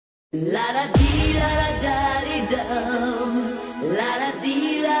La da dee la da da dee dum. La da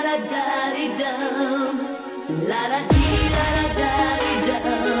dee la da da dee dum. La da dee la da da dee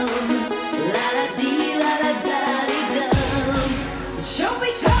dum. La da dee la da da dee dum. Show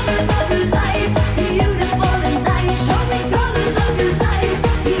me colors of your life, beautiful and nice. Show me colors of your life,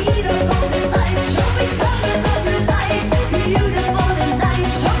 beautiful and nice. Show me colors of your life, beautiful and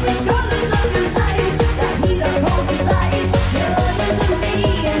nice. Show me colors of your life, beautiful and nice. Colors of me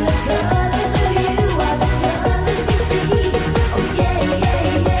and the colors of you are the colors we see. Oh yeah, yeah,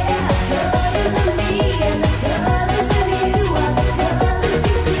 yeah. Colors of me and the colors of you are the colors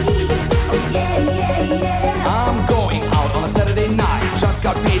we see. Oh yeah, yeah, yeah. I'm going out on a Saturday night. Just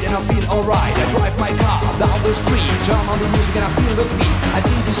got paid and I feel alright. I drive my car down the street, turn on the music and I feel the beat. I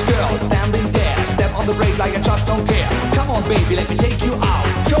see this girl standing there, step on the brake like I just don't care. Come on baby, let me take you out.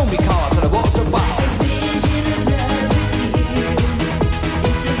 Show me cars and what's about. Vision of love with you.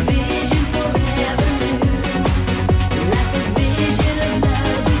 It's a vision forever new. Like a vision of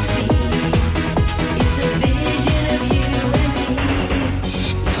love we see. It's a vision of you and me.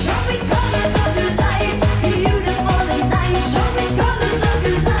 Show me colors of your life, beautiful and nice. Show me colors of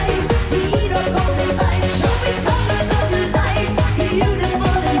your life, beautiful and nice. Show me colors of your life,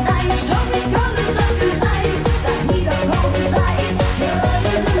 beautiful and nice. Show me colors of your life, beautiful and nice.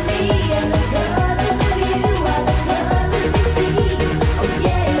 Colors of me and the colors of you are the colors we see. Oh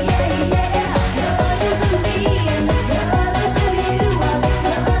yeah, yeah, yeah. Colors of me and the colors of you are the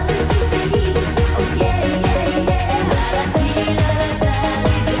colors we see. Oh yeah, yeah, yeah. La da dee la da da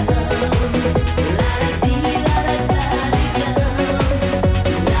dee dum. La da dee la da da dee dum.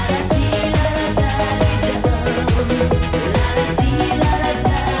 La da dee la da da dee dum. La da dee la da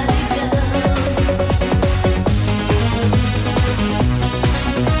da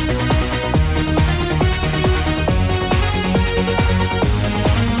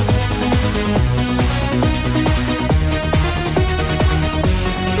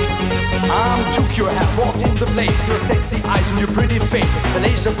Took your hand, walked in the place. Your sexy eyes and your pretty face, the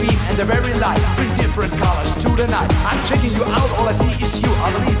laser beam and the very light bring different colors to the night. I'm checking you out, all I see is you.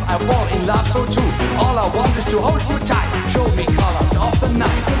 I believe I fall in love so too. All I want is to hold you tight. Show me colors of the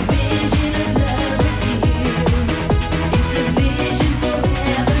night.